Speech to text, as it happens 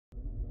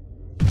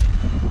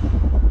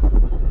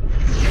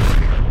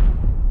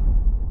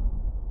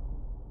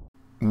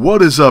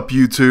What is up,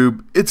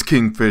 YouTube? It's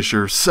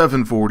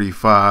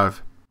Kingfisher745,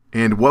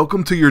 and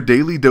welcome to your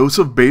daily dose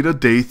of beta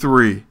day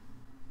 3.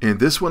 In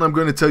this one, I'm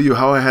going to tell you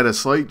how I had a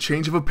slight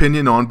change of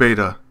opinion on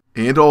beta,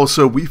 and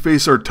also we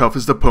face our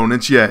toughest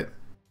opponents yet.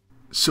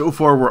 So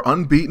far, we're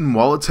unbeaten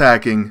while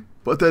attacking,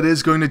 but that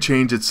is going to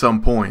change at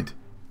some point.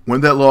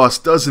 When that loss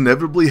does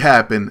inevitably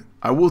happen,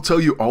 I will tell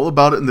you all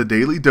about it in the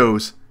daily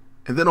dose,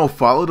 and then I'll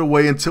file it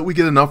away until we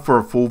get enough for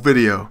a full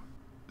video.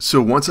 So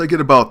once I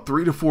get about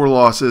 3 to 4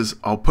 losses,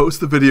 I'll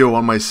post the video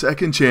on my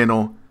second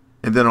channel,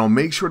 and then I'll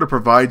make sure to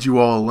provide you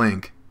all a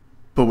link.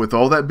 But with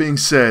all that being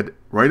said,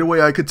 right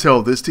away I could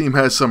tell this team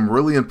has some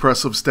really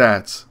impressive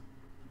stats.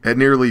 At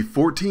nearly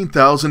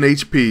 14,000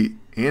 HP,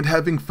 and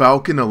having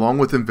Falcon along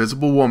with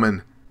Invisible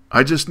Woman,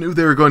 I just knew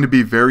they were going to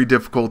be very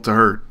difficult to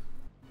hurt.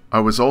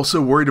 I was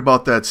also worried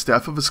about that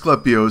Staff of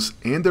Asclepios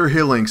and their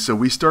healing, so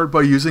we start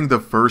by using the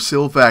first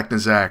seal of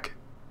Acnazak.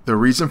 The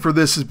reason for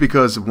this is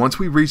because once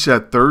we reach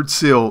that third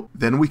seal,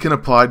 then we can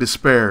apply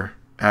Despair.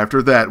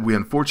 After that, we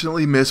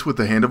unfortunately miss with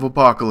the Hand of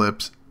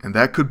Apocalypse, and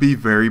that could be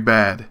very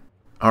bad.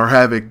 Our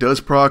Havoc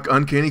does proc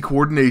Uncanny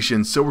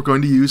Coordination, so we're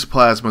going to use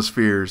Plasma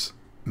Spheres.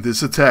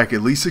 This attack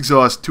at least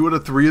exhausts 2 out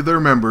of 3 of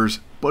their members,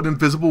 but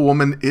Invisible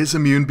Woman is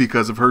immune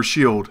because of her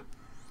shield.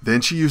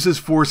 Then she uses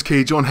Force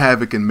Cage on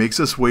Havoc and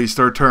makes us waste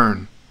our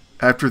turn.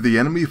 After the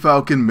enemy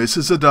Falcon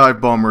misses a Dive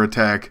Bomber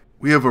attack,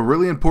 we have a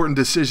really important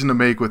decision to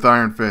make with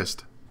Iron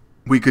Fist.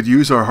 We could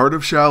use our Heart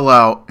of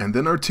Shao-Lao and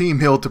then our Team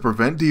Heal to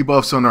prevent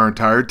debuffs on our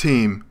entire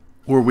team,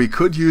 or we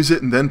could use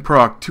it and then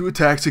proc 2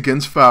 attacks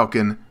against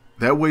Falcon.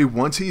 That way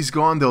once he's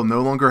gone they'll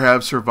no longer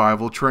have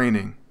survival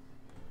training.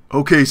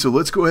 Okay, so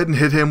let's go ahead and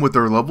hit him with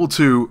our level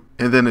 2,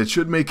 and then it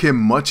should make him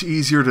much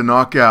easier to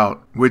knock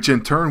out, which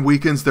in turn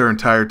weakens their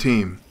entire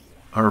team.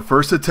 Our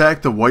first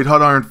attack, the White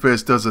Hot Iron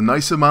Fist, does a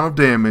nice amount of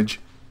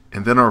damage,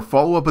 and then our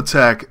follow-up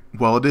attack,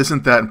 well, it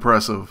isn't that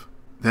impressive.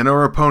 Then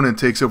our opponent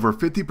takes over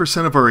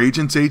 50% of our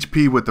agent's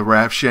HP with the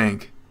Raph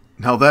Shank.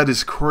 Now that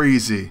is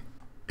crazy.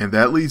 And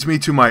that leads me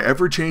to my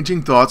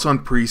ever-changing thoughts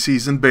on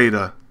preseason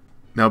beta.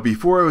 Now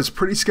before I was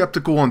pretty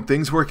skeptical on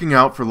things working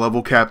out for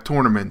level cap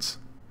tournaments.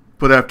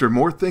 But after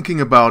more thinking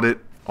about it,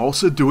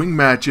 also doing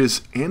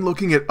matches, and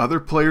looking at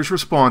other players'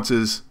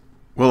 responses,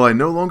 well, I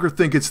no longer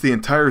think it's the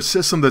entire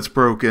system that's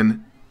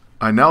broken.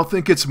 I now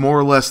think it's more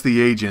or less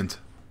the agent.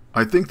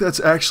 I think that's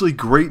actually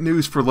great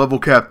news for level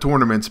cap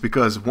tournaments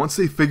because once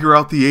they figure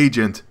out the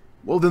agent,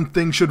 well then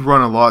things should run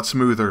a lot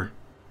smoother.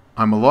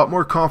 I'm a lot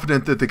more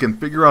confident that they can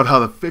figure out how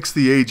to fix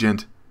the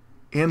agent,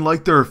 and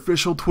like their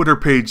official Twitter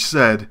page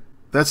said,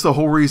 that's the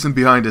whole reason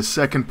behind a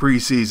second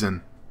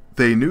preseason.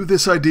 They knew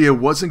this idea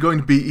wasn't going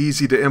to be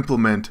easy to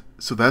implement,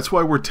 so that's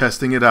why we're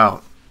testing it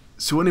out.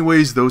 So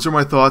anyways, those are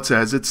my thoughts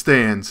as it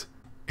stands,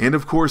 and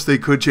of course they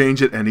could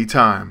change at any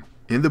time.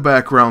 In the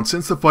background,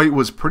 since the fight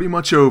was pretty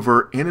much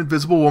over and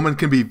Invisible Woman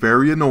can be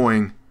very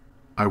annoying,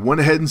 I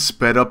went ahead and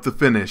sped up the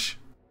finish.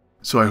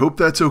 So I hope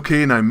that's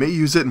okay and I may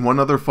use it in one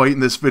other fight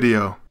in this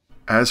video.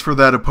 As for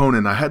that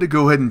opponent, I had to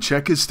go ahead and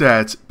check his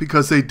stats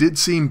because they did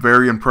seem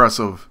very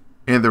impressive.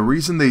 And the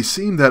reason they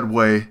seemed that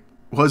way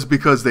was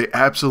because they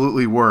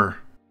absolutely were.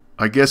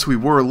 I guess we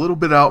were a little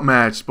bit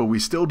outmatched, but we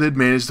still did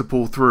manage to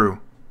pull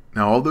through.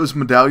 Now all those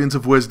Medallions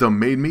of Wisdom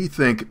made me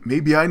think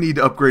maybe I need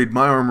to upgrade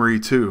my armory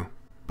too.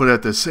 But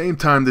at the same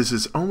time, this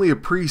is only a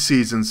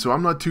preseason, so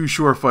I'm not too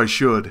sure if I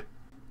should.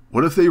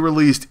 What if they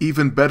released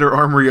even better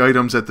armory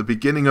items at the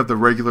beginning of the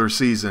regular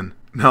season?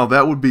 Now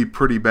that would be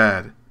pretty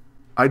bad.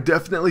 I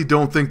definitely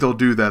don't think they'll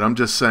do that, I'm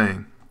just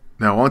saying.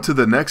 Now on to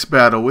the next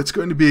battle. It's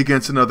going to be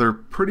against another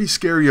pretty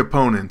scary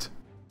opponent.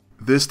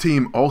 This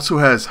team also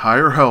has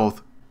higher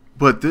health,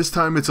 but this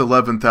time it's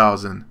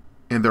 11,000.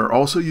 And they're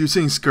also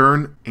using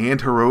Skirn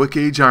and Heroic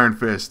Age Iron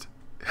Fist.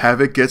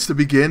 Havoc gets to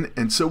begin,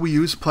 and so we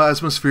use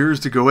Plasma Spheres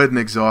to go ahead and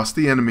exhaust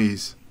the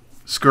enemies.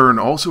 Skirn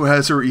also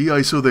has her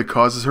E-ISO that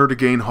causes her to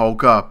gain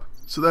Hulk up,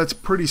 so that's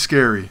pretty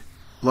scary.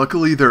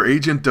 Luckily their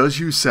agent does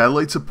use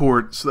satellite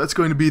support, so that's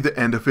going to be the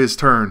end of his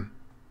turn.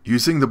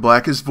 Using the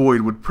Blackest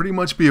Void would pretty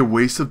much be a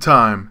waste of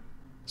time,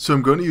 so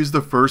I'm going to use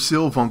the first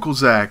seal of Uncle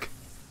Zack,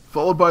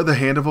 followed by the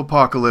Hand of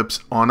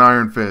Apocalypse on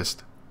Iron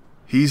Fist.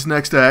 He's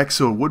next to act,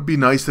 so it would be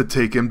nice to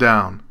take him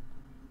down.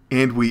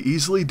 And we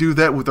easily do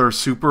that with our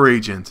super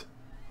agent.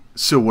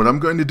 So what I'm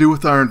going to do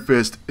with Iron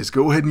Fist is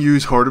go ahead and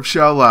use Heart of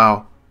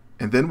Shao-Lao,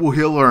 and then we'll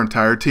heal our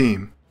entire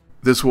team.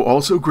 This will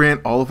also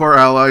grant all of our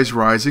allies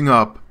rising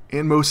up,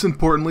 and most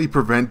importantly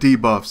prevent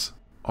debuffs.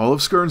 All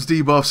of Skirn's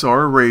debuffs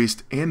are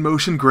erased, and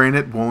Motion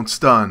Granite won't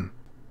stun.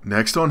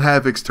 Next on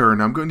Havoc's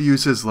turn, I'm going to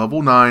use his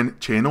level 9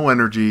 Channel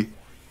Energy,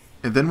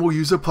 and then we'll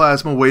use a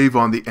Plasma Wave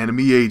on the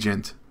enemy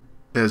agent.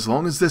 As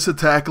long as this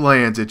attack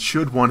lands, it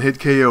should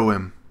one-hit KO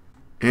him.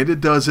 And it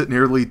does at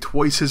nearly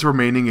twice his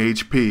remaining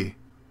HP.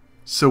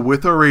 So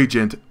with our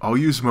agent, I'll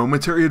use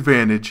Momentary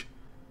Advantage,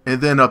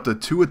 and then up to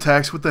 2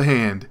 attacks with the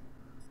hand.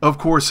 Of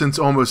course, since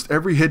almost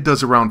every hit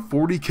does around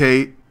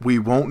 40k, we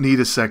won't need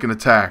a second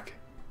attack.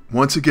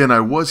 Once again,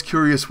 I was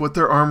curious what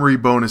their armory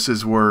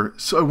bonuses were,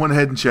 so I went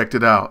ahead and checked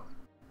it out.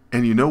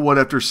 And you know what,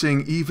 after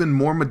seeing even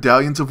more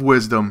Medallions of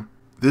Wisdom,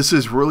 This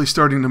is really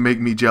starting to make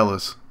me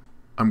jealous.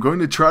 I'm going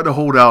to try to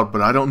hold out,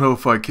 but I don't know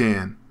if I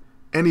can.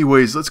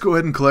 Anyways, let's go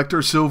ahead and collect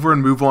our silver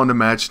and move on to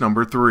match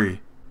number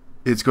 3.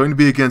 It's going to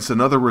be against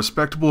another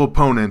respectable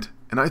opponent,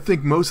 and I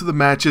think most of the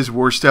matches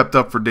were stepped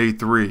up for day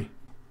 3.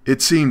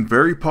 It seemed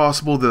very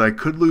possible that I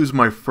could lose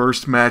my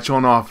first match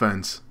on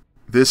offense.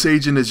 This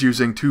agent is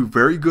using 2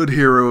 very good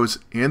heroes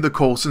and the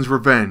Coulson's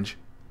Revenge.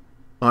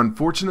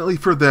 Unfortunately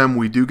for them,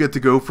 we do get to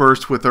go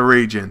first with our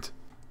agent.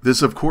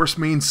 This of course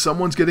means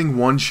someone's getting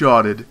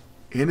one-shotted,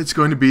 and it's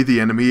going to be the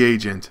enemy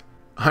agent.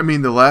 I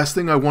mean, the last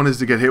thing I want is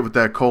to get hit with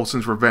that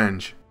Coulson's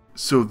Revenge,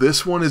 so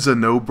this one is a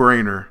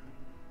no-brainer.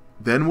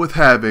 Then with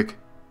Havoc,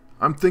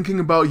 I'm thinking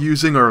about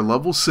using our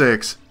level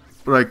 6,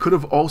 but I could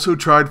have also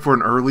tried for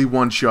an early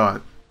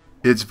one-shot.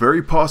 It's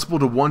very possible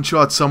to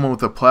one-shot someone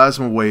with a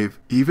Plasma Wave,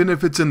 even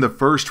if it's in the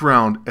first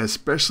round,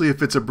 especially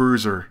if it's a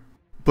bruiser.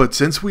 But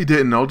since we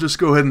didn't, I'll just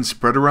go ahead and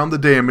spread around the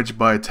damage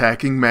by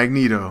attacking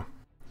Magneto.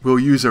 We'll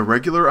use a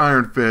regular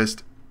Iron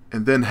Fist,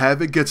 and then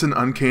Havoc gets an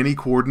Uncanny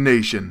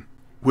Coordination.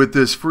 With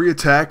this free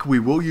attack, we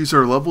will use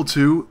our level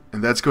 2,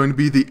 and that's going to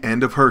be the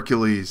end of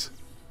Hercules.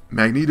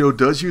 Magneto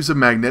does use a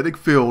magnetic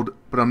field,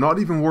 but I'm not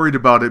even worried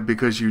about it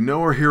because you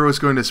know our hero is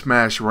going to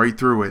smash right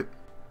through it.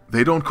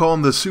 They don't call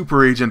him the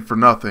Super Agent for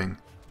nothing.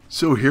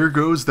 So here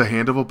goes the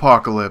Hand of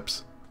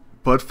Apocalypse.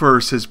 But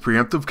first, his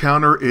preemptive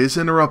counter is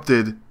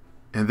interrupted,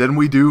 and then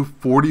we do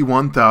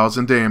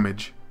 41,000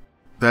 damage.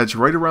 That's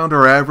right around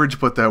our average,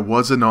 but that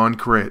was a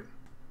non-crit.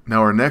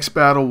 Now our next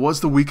battle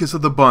was the weakest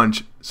of the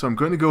bunch, so I'm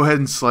going to go ahead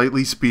and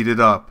slightly speed it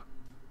up.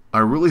 I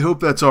really hope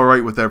that's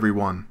alright with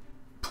everyone.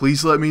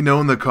 Please let me know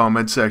in the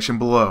comment section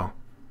below.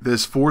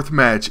 This 4th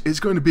match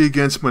is going to be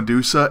against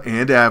Medusa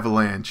and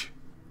Avalanche.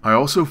 I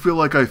also feel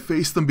like I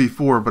faced them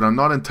before, but I'm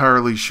not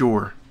entirely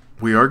sure.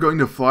 We are going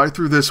to fly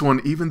through this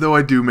one even though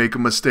I do make a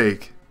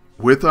mistake.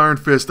 With Iron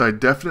Fist, I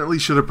definitely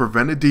should have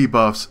prevented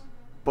debuffs,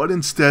 but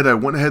instead I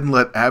went ahead and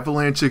let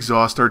Avalanche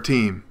exhaust our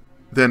team.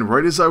 Then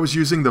right as I was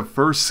using the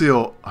first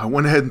seal, I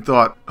went ahead and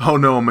thought, oh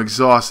no, I'm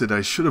exhausted,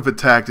 I should have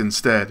attacked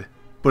instead.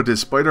 But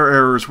despite our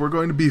errors, we're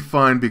going to be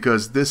fine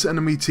because this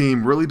enemy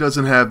team really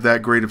doesn't have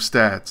that great of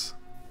stats.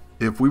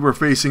 If we were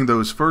facing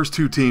those first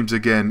 2 teams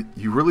again,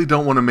 you really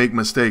don't want to make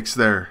mistakes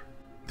there.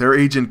 Their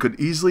agent could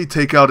easily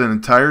take out an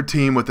entire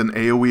team with an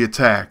AoE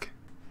attack.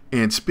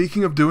 And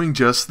speaking of doing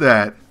just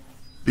that,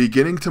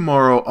 beginning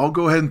tomorrow I'll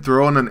go ahead and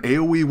throw on an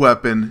AoE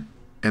weapon,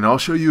 and I'll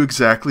show you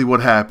exactly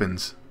what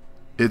happens.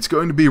 It's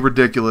going to be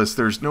ridiculous,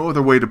 there's no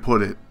other way to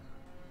put it.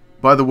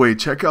 By the way,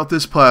 check out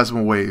this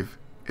Plasma Wave.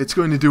 It's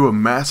going to do a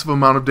massive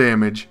amount of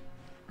damage,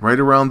 right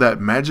around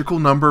that magical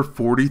number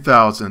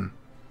 40,000.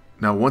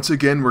 Now once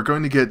again we're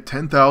going to get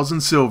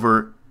 10,000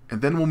 silver,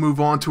 and then we'll move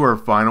on to our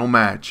final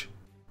match.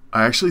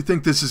 I actually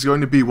think this is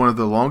going to be one of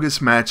the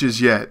longest matches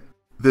yet.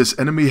 This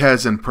enemy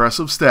has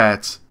impressive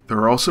stats.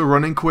 They're also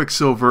running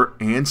Quicksilver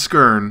and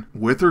Skirn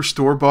with her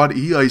store-bought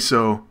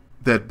E-ISO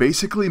that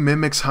basically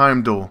mimics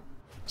Heimdall.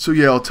 So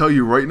yeah, I'll tell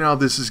you right now,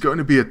 this is going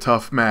to be a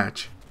tough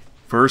match.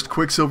 First,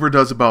 Quicksilver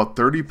does about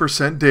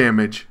 30%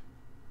 damage,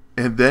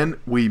 and then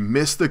we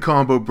miss the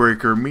combo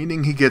breaker,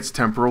 meaning he gets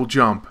temporal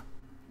jump.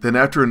 Then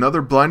after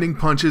another blinding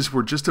punches,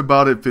 we're just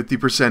about at 50%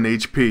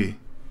 HP.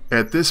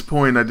 At this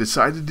point, I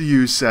decided to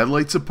use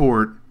satellite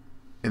support,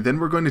 and then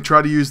we're going to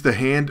try to use the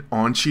hand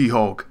on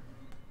She-Hulk.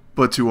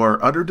 But to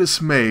our utter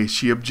dismay,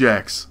 she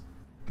objects.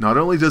 Not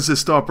only does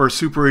this stop our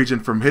super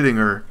agent from hitting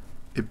her,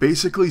 it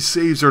basically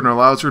saves her and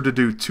allows her to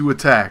do 2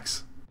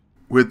 attacks.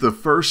 With the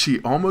first,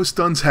 she almost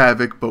stuns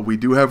Havoc, but we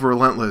do have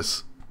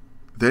Relentless.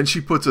 Then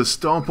she puts a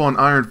stomp on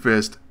Iron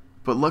Fist,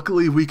 but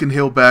luckily we can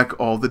heal back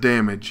all the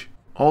damage.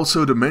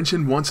 Also to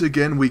mention, once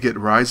again we get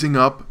Rising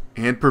Up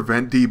and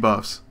prevent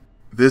debuffs.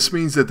 This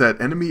means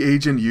that enemy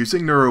agent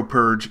using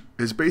Neuropurge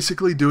is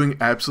basically doing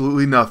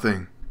absolutely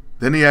nothing.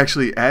 Then he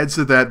actually adds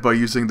to that by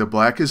using the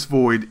Blackest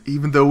Void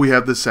even though we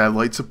have the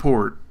satellite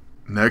support.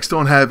 Next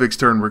on Havoc's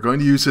turn, we're going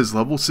to use his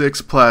level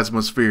 6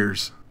 Plasma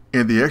Spheres.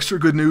 And the extra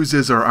good news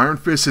is our Iron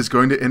Fist is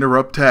going to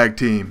interrupt Tag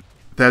Team.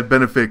 That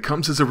benefit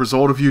comes as a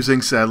result of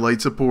using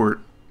satellite support.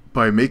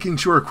 By making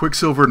sure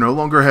Quicksilver no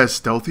longer has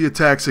stealthy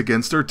attacks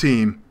against our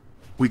team,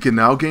 we can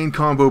now gain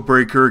Combo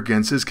Breaker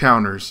against his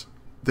counters.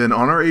 Then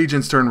on our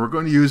agent's turn, we're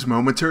going to use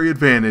Momentary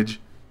Advantage.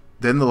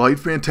 Then the Light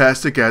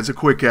Fantastic adds a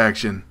quick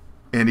action.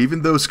 And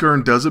even though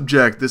Skirn does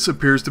object, this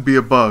appears to be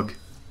a bug.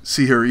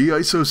 See, her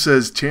E-ISO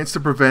says chance to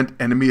prevent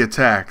enemy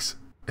attacks,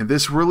 and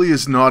this really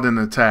is not an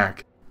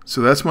attack. So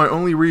that's my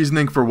only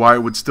reasoning for why it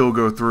would still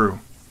go through.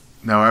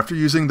 Now after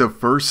using the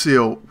first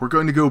seal, we're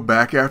going to go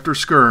back after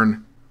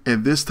Skirn,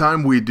 and this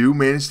time we do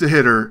manage to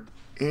hit her,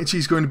 and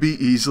she's going to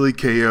be easily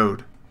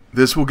KO'd.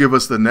 This will give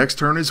us the next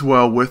turn as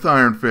well with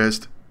Iron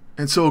Fist,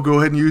 and so we'll go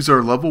ahead and use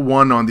our level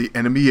 1 on the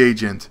enemy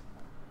agent.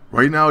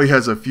 Right now he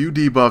has a few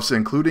debuffs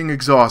including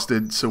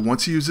Exhausted, so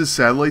once he uses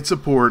satellite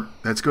support,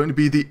 that's going to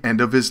be the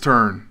end of his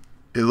turn.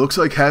 It looks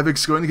like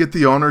Havoc's going to get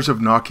the honors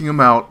of knocking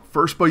him out,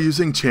 first by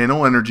using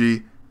Channel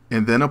Energy,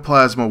 and then a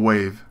Plasma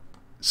Wave.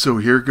 So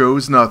here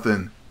goes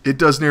nothing. It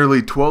does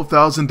nearly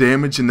 12,000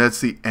 damage, and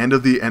that's the end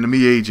of the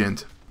enemy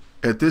agent.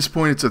 At this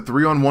point it's a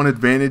 3-on-1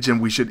 advantage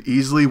and we should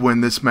easily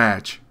win this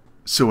match.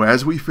 So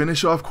as we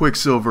finish off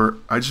Quicksilver,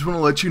 I just want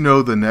to let you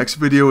know the next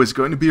video is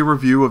going to be a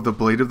review of the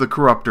Blade of the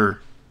Corruptor.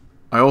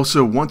 I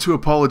also want to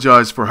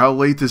apologize for how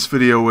late this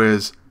video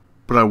is,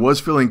 but I was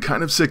feeling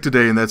kind of sick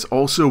today and that's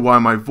also why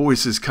my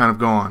voice is kind of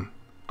gone.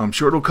 I'm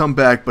sure it'll come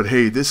back, but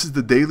hey, this is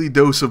the daily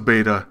dose of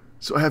beta,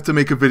 so I have to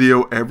make a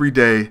video every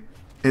day,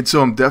 and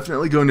so I'm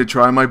definitely going to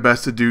try my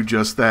best to do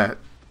just that.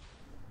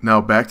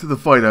 Now back to the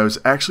fight. I was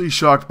actually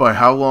shocked by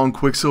how long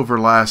Quicksilver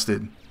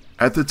lasted.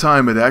 At the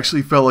time it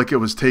actually felt like it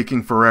was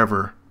taking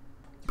forever,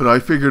 but I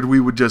figured we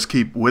would just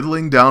keep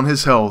whittling down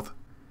his health,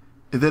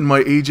 and then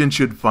my agent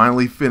should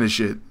finally finish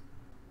it.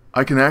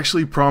 I can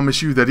actually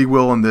promise you that he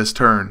will on this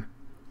turn.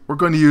 We're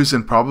going to use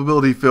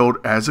Improbability Field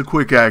as a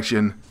quick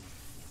action,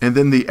 and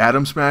then the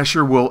Atom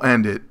Smasher will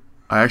end it.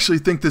 I actually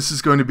think this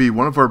is going to be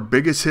one of our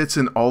biggest hits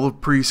in all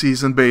of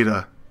preseason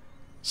beta.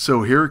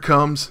 So here it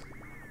comes.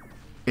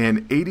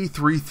 An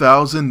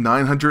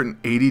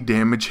 83,980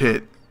 damage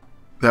hit.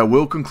 That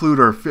will conclude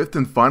our 5th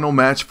and final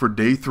match for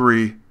day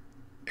 3,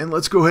 and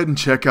let's go ahead and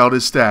check out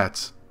his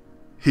stats.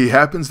 He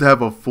happens to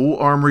have a full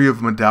armory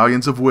of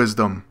Medallions of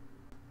Wisdom.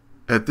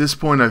 At this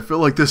point I feel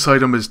like this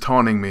item is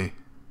taunting me.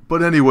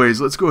 But anyways,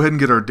 let's go ahead and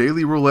get our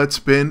daily roulette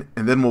spin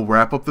and then we'll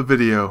wrap up the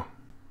video.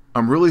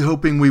 I'm really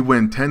hoping we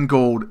win 10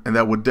 gold, and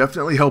that would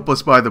definitely help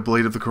us buy the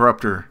Blade of the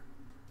Corruptor.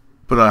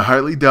 But I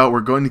highly doubt we're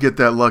going to get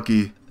that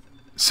lucky.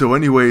 So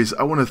anyways,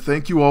 I want to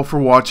thank you all for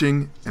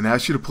watching and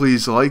ask you to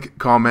please like,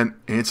 comment,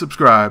 and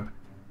subscribe.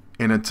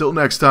 And until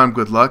next time,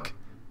 good luck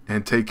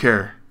and take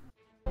care.